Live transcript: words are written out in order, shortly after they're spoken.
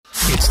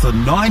It's the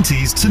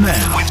 90s to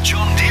now with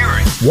John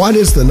Deering. What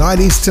is the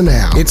 90s to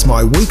now? It's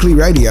my weekly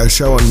radio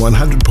show on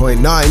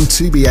 100.9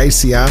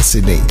 2BACR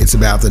Sydney. It's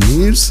about the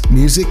news,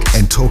 music,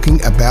 and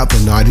talking about the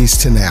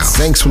 90s to now.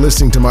 Thanks for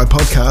listening to my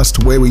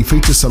podcast where we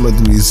feature some of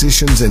the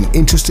musicians and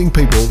interesting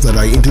people that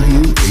I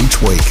interview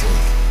each week.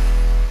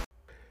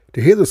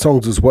 To hear the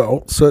songs as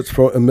well, search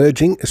for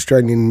Emerging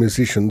Australian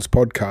Musicians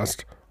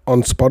Podcast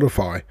on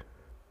Spotify.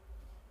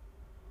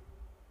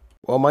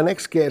 Well, my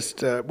next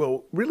guest,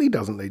 really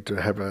doesn't need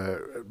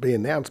to be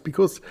announced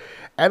because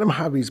Adam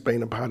Harvey's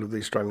been a part of the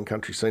Australian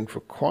country scene for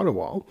quite a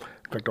while.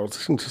 In fact, I was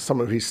listening to some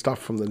of his stuff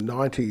from the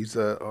 90s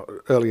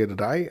earlier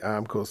today,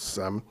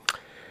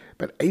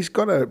 but he's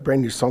got a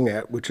brand new song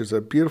out, which is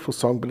a beautiful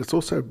song, but it's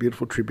also a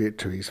beautiful tribute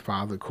to his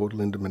father called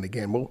Lindemann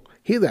again. We'll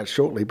hear that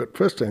shortly, but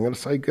firstly, I'm going to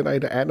say good day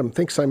to Adam.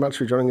 Thanks so much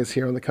for joining us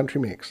here on the Country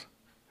Mix.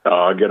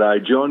 Oh,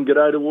 g'day, John.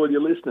 G'day to all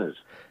your listeners.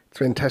 It's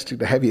fantastic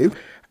to have you.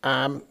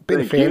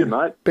 Thank you,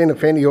 mate. Been a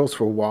fan of yours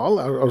for a while.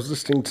 I was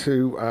listening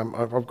to.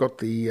 I've got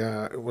they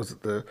used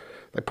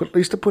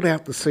to put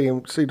out the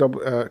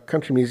CW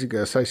Country Music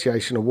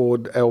Association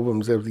Award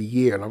albums of the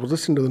year, and I was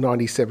listening to the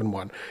 '97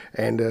 one,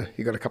 and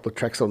you got a couple of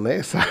tracks on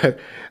there. So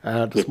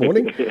this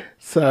morning,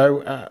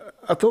 so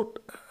I thought.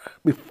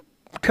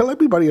 Tell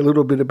everybody a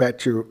little bit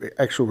about your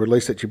actual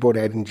release that you brought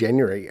out in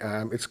January.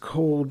 It's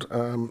called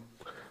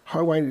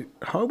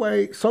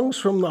Highway Songs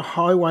from the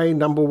Highway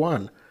Number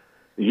One.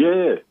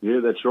 Yeah,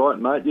 that's right,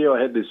 mate. Yeah,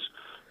 I had this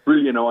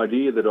brilliant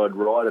idea that I'd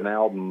write an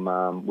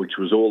album which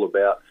was all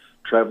about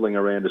travelling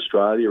around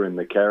Australia in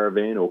the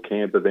caravan or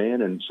camper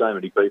van, and so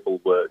many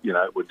people were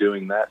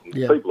doing that, and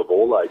people of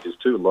all ages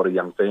too. A lot of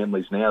young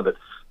families now that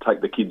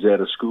take the kids out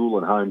of school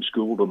and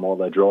homeschool them while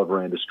they drive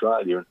around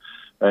Australia,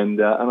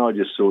 and I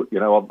just thought,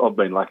 I've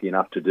been lucky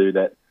enough to do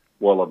that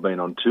while I've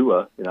been on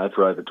tour,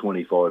 for over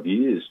 25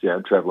 years,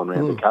 travelling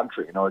around the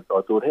country, and I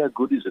thought, how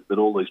good is it that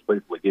all these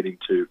people are getting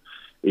to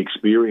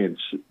experience,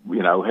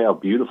 how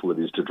beautiful it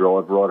is to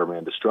drive right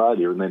around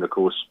Australia. And then, of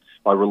course,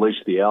 I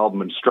released the album,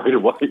 and straight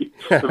away,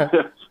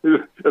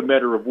 a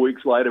matter of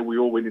weeks later, we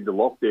all went into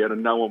lockdown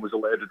and no one was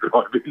allowed to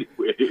drive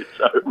anywhere.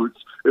 So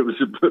it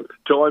was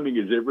timing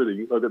is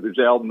everything. I've got this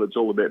album that's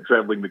all about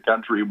travelling the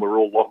country and we're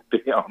all locked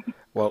down.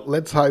 Well,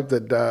 let's hope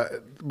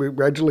that we're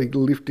gradually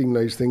lifting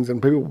these things and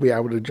people will be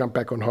able to jump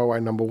back on Highway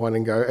Number One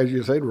and go, as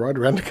you said, right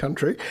around the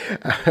country.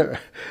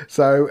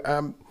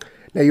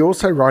 Now, you're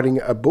also writing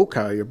a book,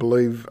 I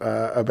believe,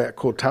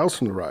 called Tales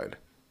from the Road.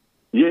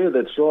 Yeah,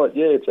 that's right.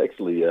 Yeah, it's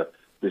actually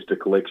just a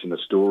collection of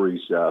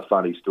stories,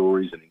 funny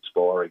stories and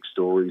inspiring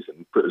stories,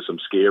 and some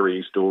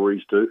scary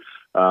stories too,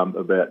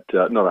 about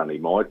not only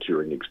my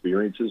touring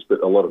experiences,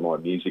 but a lot of my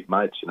music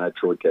mates,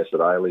 Troy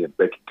Cassadaly and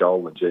Becky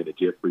Cole and Gina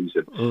Jeffries.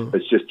 And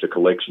it's just a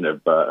collection of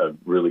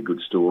really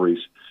good stories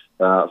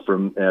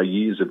from our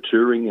years of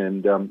touring,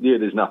 and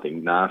there's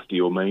nothing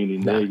nasty or mean in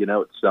there.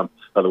 It's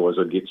otherwise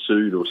I'd get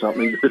sued or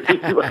something. But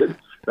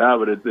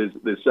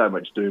there's so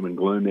much doom and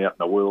gloom out in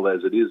the world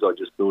as it is. I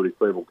just thought if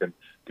people can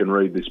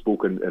read this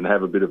book and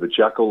have a bit of a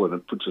chuckle and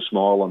it puts a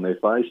smile on their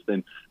face,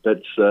 then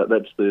that's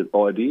the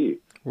idea.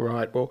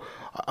 Right. Well,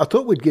 I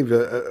thought we'd give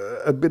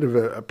a bit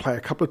of play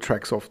a couple of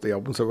tracks off the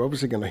album. So we're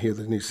obviously going to hear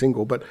the new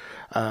single, but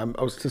I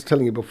was just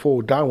telling you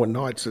before, Darwin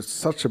Nights is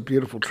such a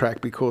beautiful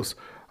track because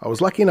I was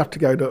lucky enough to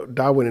go to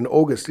Darwin in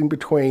August. In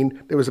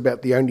between, there was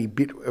about the only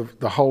bit of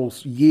the whole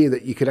year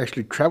that you could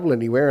actually travel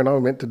anywhere, and I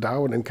went to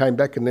Darwin and came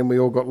back, and then we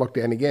all got locked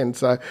down again.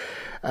 So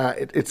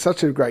it's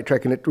such a great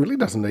track, and it really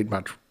doesn't need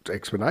much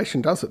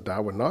explanation, does it,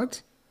 Darwin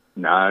Nights?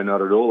 No,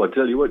 not at all. I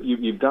tell you what,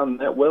 you've done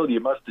that well. You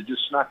must have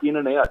just snuck in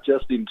and out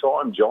just in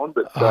time, John.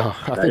 But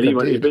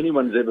if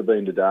anyone's ever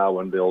been to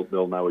Darwin,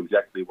 they'll know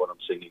exactly what I'm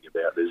singing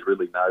about. There's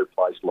really no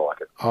place like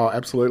it. Oh,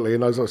 absolutely.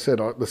 And as I said,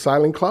 the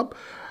Sailing Club,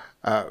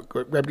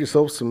 grab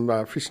yourself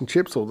some fish and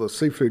chips or the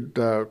seafood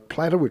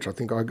platter, which I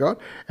think I got,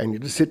 and you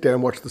just sit down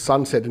and watch the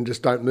sunset and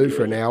just don't move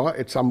for an hour.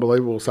 It's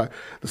unbelievable. So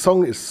the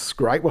song is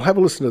great. We'll have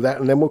a listen to that,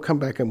 and then we'll come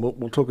back and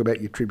we'll talk about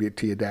your tribute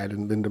to your dad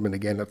and Lindemann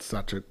again. It's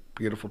such a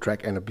beautiful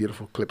track and a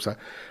beautiful clip. So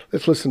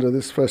let's listen to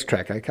this first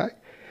track, okay?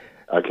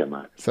 Okay,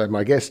 mate. So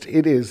my guest,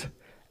 it is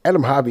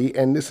Adam Harvey,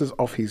 and this is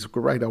off his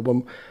great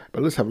album,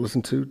 but let's have a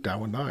listen to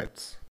Darwin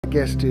Nights. My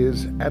guest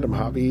is Adam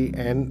Harvey,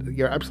 and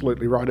you're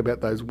absolutely right about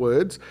those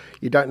words.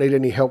 You don't need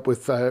any help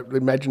with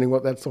imagining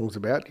what that song's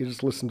about. You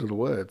just listen to the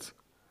words.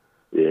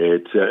 Yeah,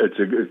 it's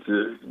a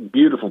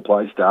beautiful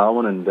place,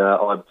 Darwin, and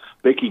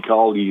Becky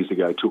Cole years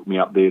ago took me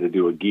up there to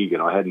do a gig,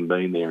 and I hadn't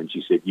been there, and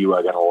she said, "You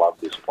are going to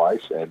love this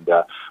place," and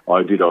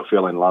I did. I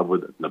fell in love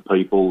with it, and the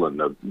people,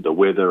 and the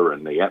weather,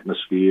 and the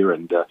atmosphere,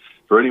 and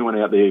for anyone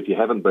out there, if you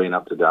haven't been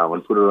up to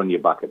Darwin, put it on your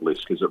bucket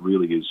list because it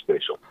really is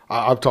special.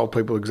 I've told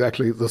people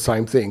exactly the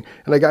same thing,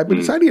 and they go, "But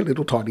it's only a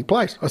little tiny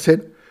place." I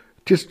said,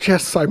 "Just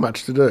so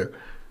much to do."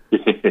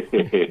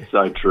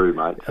 So true,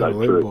 mate. So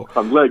true.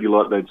 I'm glad you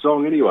liked that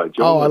song anyway,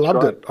 John. Oh, I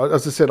loved it.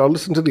 As I said, I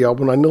listened to the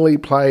album. I nearly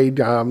played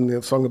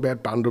the song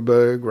about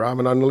Bundaberg,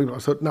 and I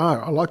thought, no,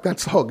 I like that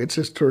song. It's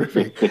just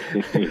terrific.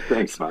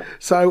 Thanks, mate.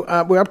 So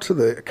we're up to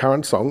the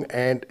current song,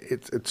 and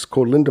it's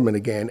called Lindemann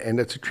Again, and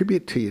it's a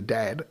tribute to your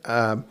dad.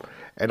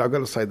 And I've got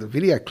to say, the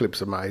video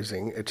clip's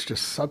amazing. It's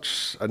just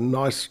such a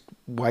nice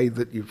way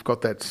that you've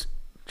got that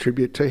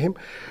tribute to him.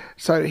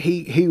 So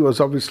he was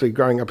obviously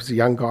growing up as a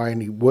young guy,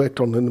 and he worked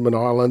on Lindemann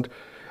Island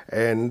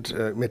and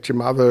met your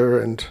mother,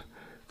 and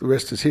the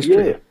rest is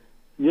history.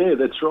 Yeah,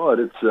 that's right.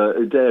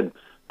 It's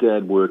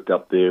Dad worked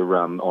up there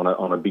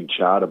on a big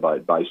charter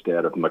boat based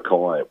out of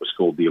Mackay. It was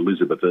called the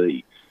Elizabeth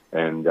E.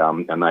 And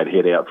they'd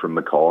head out from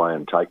Mackay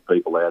and take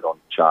people out on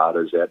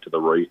charters out to the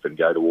reef and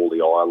go to all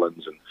the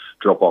islands and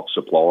drop off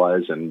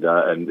supplies. And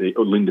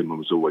Lindemann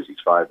was always his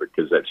favourite,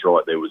 because that's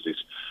right, there was this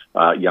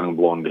young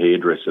blonde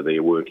hairdresser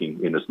there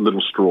working in a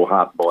little straw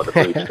hut by the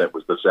beach. That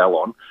was the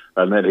salon,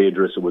 and that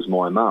hairdresser was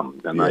my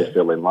mum, and they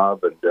fell in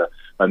love.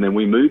 And then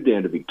we moved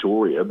down to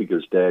Victoria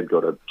because Dad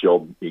got a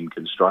job in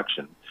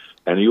construction,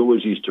 and he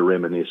always used to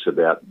reminisce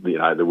about the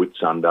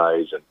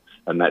Whitsundays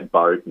and that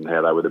boat and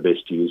how they were the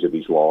best years of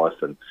his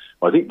life. And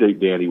I think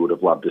deep down he would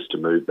have loved us to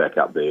move back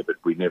up there, but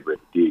we never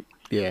ever did.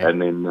 Yeah. And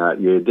then,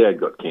 Dad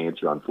got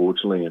cancer,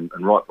 unfortunately, and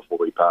right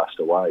before he passed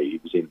away, he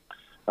was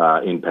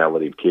in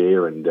palliative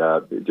care and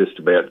just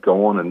about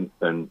gone.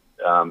 And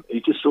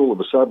he just all of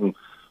a sudden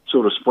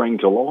sort of sprang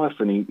to life,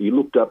 and he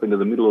looked up into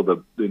the middle of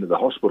the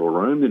hospital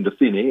room, into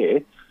thin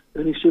air,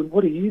 and he said,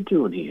 "What are you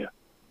doing here?"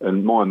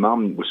 And my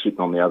mum was sitting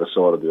on the other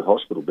side of the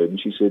hospital bed, and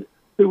she said,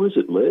 "Who is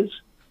it, Les?"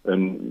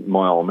 And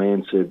my old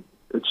man said,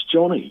 "It's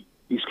Johnny.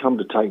 He's come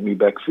to take me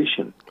back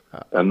fishing."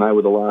 And they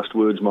were the last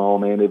words my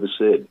old man ever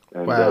said.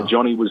 And wow.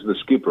 Johnny was the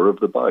skipper of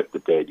the boat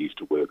that Dad used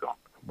to work on.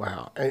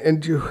 Wow.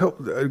 And you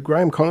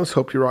Graham Connors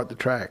helped you write the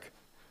track?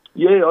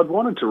 Yeah, I'd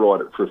wanted to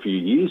write it for a few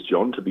years,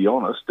 John, to be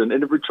honest. And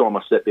every time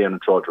I sat down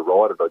and tried to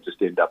write it, I'd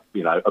just end up,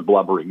 a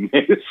blubbering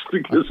mess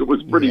because it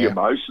was pretty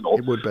emotional.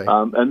 It would be.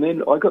 And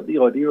then I got the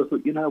idea, I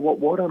thought, you know what,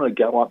 why don't I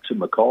go up to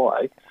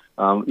Mackay,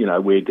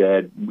 where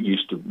Dad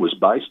was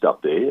based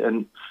up there,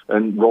 and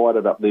ride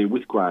it up there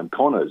with Graham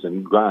Connors.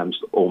 And Graham's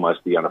almost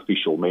the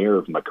unofficial mayor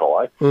of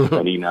Mackay,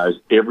 and he knows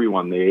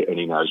everyone there, and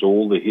he knows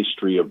all the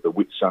history of the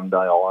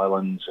Whitsunday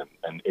Islands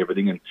and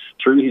everything. And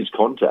through his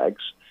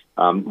contacts,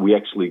 we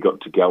actually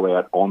got to go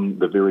out on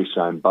the very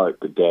same boat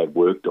that Dad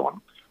worked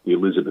on, the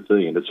Elizabeth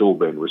E, and it's all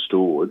been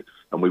restored.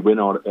 And we went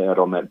out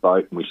on that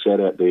boat, and we sat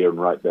out there and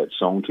wrote that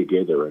song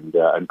together, and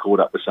caught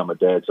up with some of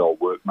Dad's old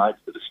workmates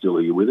that are still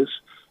here with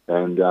us.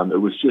 And it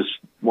was just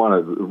one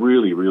of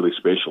really, really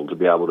special to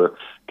be able to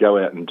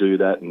go out and do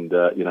that, and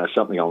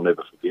something I'll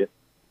never forget.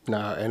 No,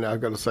 and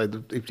I've got to say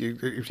that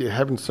if you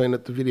haven't seen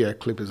it, the video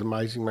clip is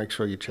amazing. Make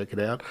sure you check it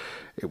out.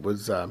 It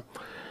was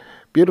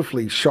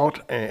beautifully shot,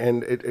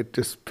 and it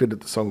just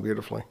fitted the song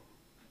beautifully.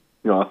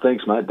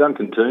 Thanks, mate.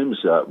 Duncan Toombs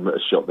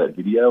shot that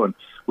video, and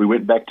we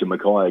went back to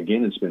Mackay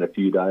again and spent a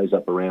few days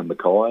up around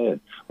Mackay, and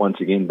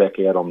once again back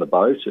out on the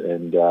boat.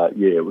 And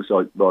it was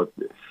like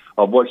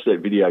I've watched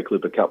that video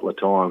clip a couple of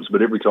times,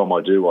 but every time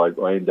I do,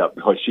 I end up,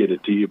 I shed a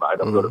tear, mate.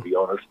 I've got to be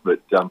honest.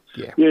 But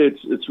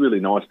it's really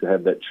nice to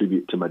have that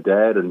tribute to my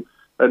dad, and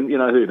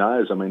who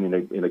knows? I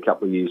mean, in a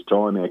couple of years'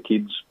 time, our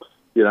kids,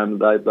 they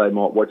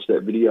might watch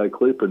that video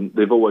clip, and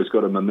they've always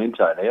got a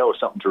memento now, or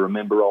something to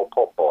remember old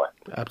Pop by.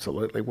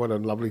 Absolutely. What a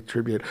lovely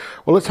tribute.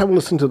 Well, let's have a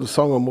listen to the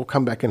song, and we'll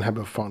come back and have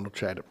a final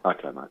chat.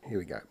 Okay, mate. Here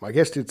we go. My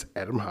guest is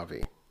Adam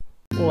Harvey.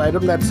 Well,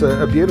 Adam, that's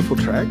a beautiful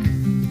track.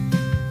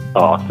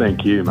 Oh,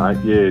 thank you, mate.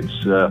 Yeah,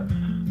 it's.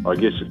 I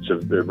guess it's a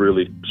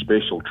really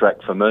special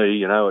track for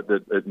me.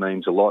 It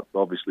means a lot,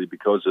 obviously,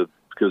 because of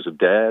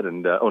Dad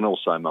and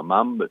also my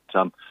mum. But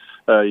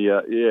it's.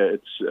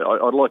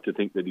 I'd like to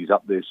think that he's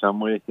up there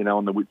somewhere,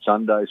 on the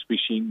Whitsundays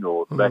fishing,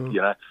 or back,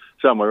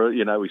 somewhere,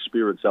 his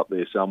spirit's up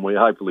there somewhere.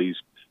 Hopefully,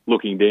 he's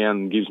looking down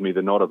and gives me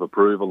the nod of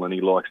approval, and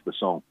he likes the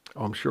song.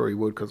 I'm sure he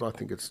would, because I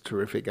think it's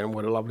terrific, and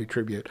what a lovely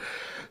tribute.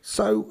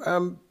 So,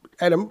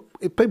 Adam,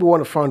 if people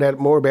want to find out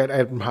more about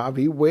Adam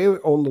Harvey,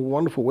 where on the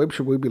wonderful web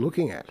should we be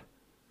looking at?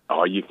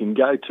 Oh, you can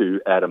go to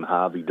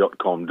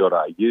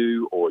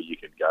adamharvey.com.au, or you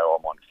can go,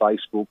 I'm on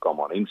Facebook, I'm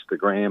on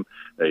Instagram.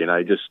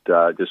 Just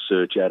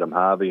search Adam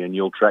Harvey and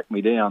you'll track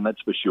me down,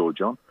 that's for sure,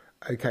 John.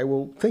 Okay,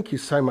 well, thank you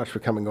so much for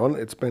coming on.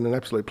 It's been an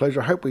absolute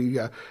pleasure. I hope we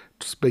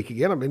speak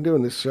again. I've been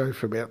doing this show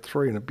for about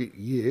 3 and a bit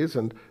years,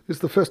 and this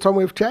is the first time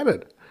we've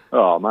chatted.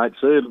 Oh, mate,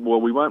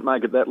 well, we won't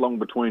make it that long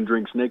between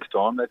drinks next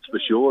time, that's for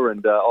sure,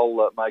 and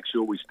I'll make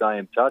sure we stay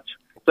in touch.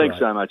 Thanks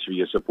so much for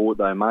your support,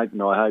 though, mate,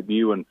 and I hope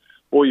you and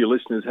all your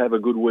listeners have a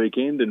good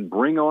weekend, and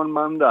bring on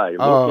Monday. Look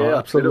out.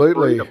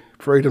 Absolutely.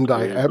 Freedom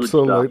Day, yeah,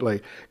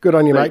 absolutely. Good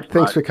on you, mate.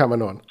 Thanks for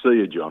coming on. See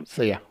you, John.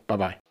 See ya.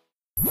 Bye-bye.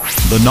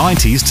 The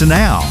 90s to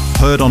now.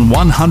 Heard on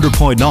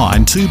 100.9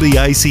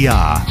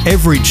 2BACR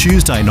every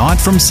Tuesday night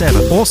from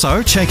 7.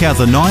 Also, check out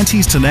the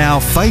 90s to now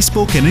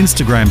Facebook and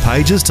Instagram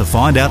pages to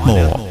find out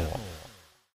more.